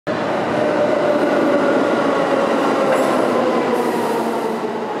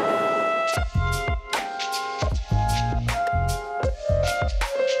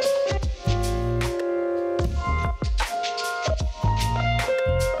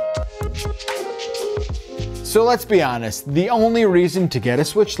So let's be honest, the only reason to get a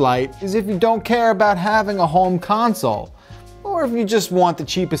Switch Lite is if you don't care about having a home console, or if you just want the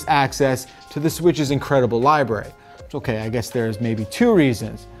cheapest access to the Switch's incredible library. Okay, I guess there's maybe two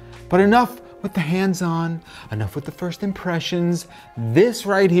reasons, but enough with the hands-on, enough with the first impressions. This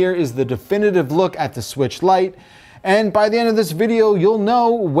right here is the definitive look at the Switch Lite, and by the end of this video, you'll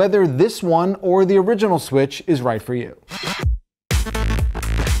know whether this one or the original Switch is right for you.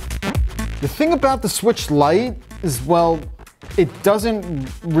 The thing about the Switch Lite is, well, it doesn't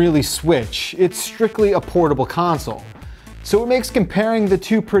really switch. It's strictly a portable console. So it makes comparing the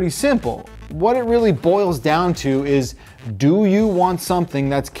two pretty simple. What it really boils down to is, do you want something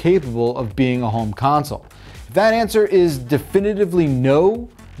that's capable of being a home console? If that answer is definitively no,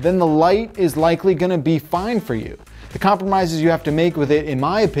 then the Lite is likely going to be fine for you. The compromises you have to make with it, in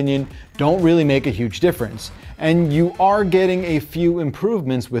my opinion, don't really make a huge difference. And you are getting a few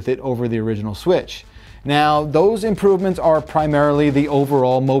improvements with it over the original Switch. Now, those improvements are primarily the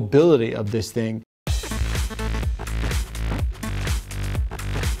overall mobility of this thing.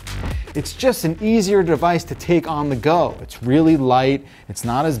 It's just an easier device to take on the go. It's really light, it's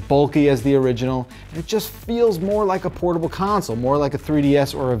not as bulky as the original, and it just feels more like a portable console, more like a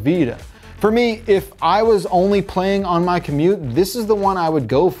 3DS or a Vita. For me, if I was only playing on my commute, this is the one I would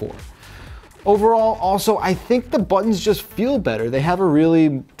go for. Overall, also, I think the buttons just feel better. They have a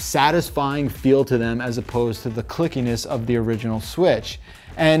really satisfying feel to them as opposed to the clickiness of the original Switch.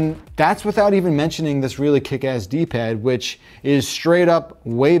 And that's without even mentioning this really kick-ass D-pad, which is straight up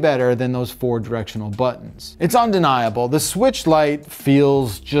way better than those 4 directional buttons. It's undeniable. The Switch Lite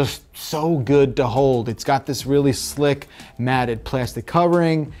feels just so good to hold. It's got this really slick, matted plastic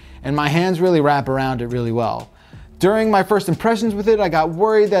covering, and my hands really wrap around it really well. During my first impressions with it, I got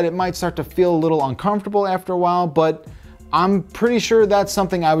worried that it might start to feel a little uncomfortable after a while, but I'm pretty sure that's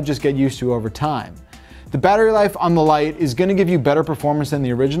something I would just get used to over time. The battery life on the Lite is going to give you better performance than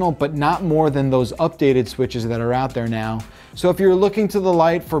the original, but not more than those updated Switches that are out there now. So if you're looking to the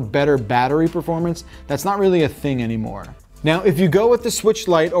Lite for better battery performance, that's not really a thing anymore. Now, if you go with the Switch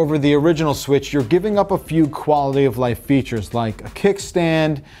Lite over the original Switch, you're giving up a few quality of life features like a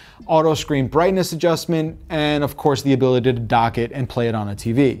kickstand, auto screen brightness adjustment, and of course the ability to dock it and play it on a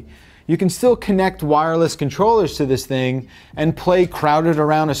TV. You can still connect wireless controllers to this thing and play crowded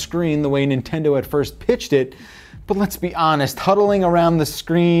around a screen the way Nintendo at first pitched it, but let's be honest, huddling around the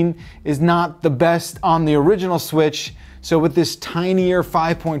screen is not the best on the original Switch, so with this tinier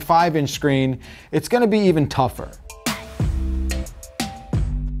 5.5-inch screen, it's going to be even tougher.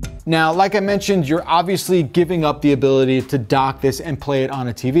 Now, like I mentioned, you're obviously giving up the ability to dock this and play it on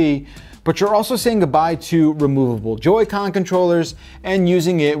a TV, but you're also saying goodbye to removable Joy-Con controllers and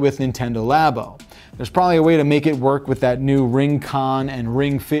using it with Nintendo Labo. There's probably a way to make it work with that new Ring Con and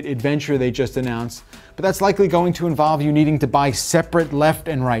Ring Fit adventure they just announced, but that's likely going to involve you needing to buy separate left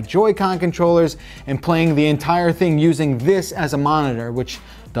and right Joy-Con controllers and playing the entire thing using this as a monitor, which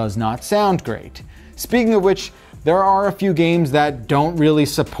does not sound great. Speaking of which, there are a few games that don't really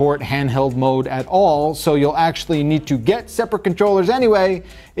support handheld mode at all, so you'll actually need to get separate controllers anyway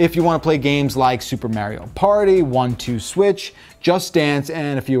if you want to play games like Super Mario Party, 1-2 Switch, Just Dance,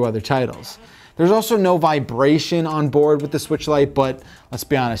 and a few other titles. There's also no vibration on board with the Switch Lite, but let's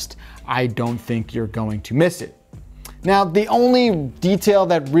be honest, I don't think you're going to miss it. Now, the only detail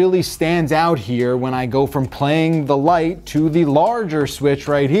that really stands out here when I go from playing the Lite to the larger Switch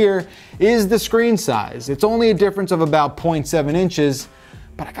right here is the screen size. It's only a difference of about 0.7 inches,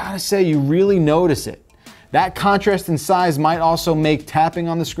 but I gotta say, you really notice it. That contrast in size might also make tapping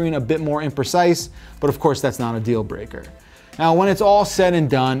on the screen a bit more imprecise, but of course that's not a deal breaker. Now, when it's all said and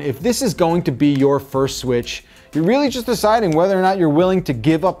done, if this is going to be your first Switch, you're really just deciding whether or not you're willing to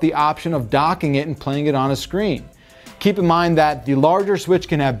give up the option of docking it and playing it on a screen. Keep in mind that the larger Switch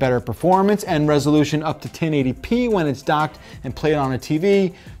can have better performance and resolution up to 1080p when it's docked and played on a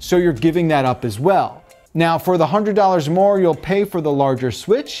TV, so you're giving that up as well. Now, for the $100 more you'll pay for the larger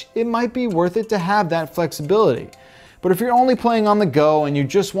Switch, it might be worth it to have that flexibility. But if you're only playing on the go and you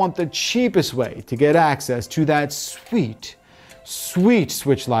just want the cheapest way to get access to that sweet, sweet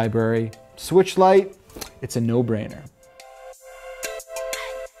Switch library, Switch Lite, it's a no-brainer.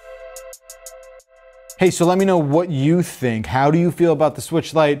 Hey, so let me know what you think. How do you feel about the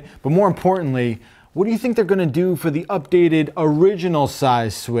Switch Lite? But more importantly, what do you think they're gonna do for the updated original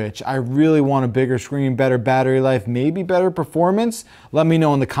size Switch? I really want a bigger screen, better battery life, maybe better performance. Let me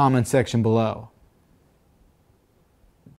know in the comment section below.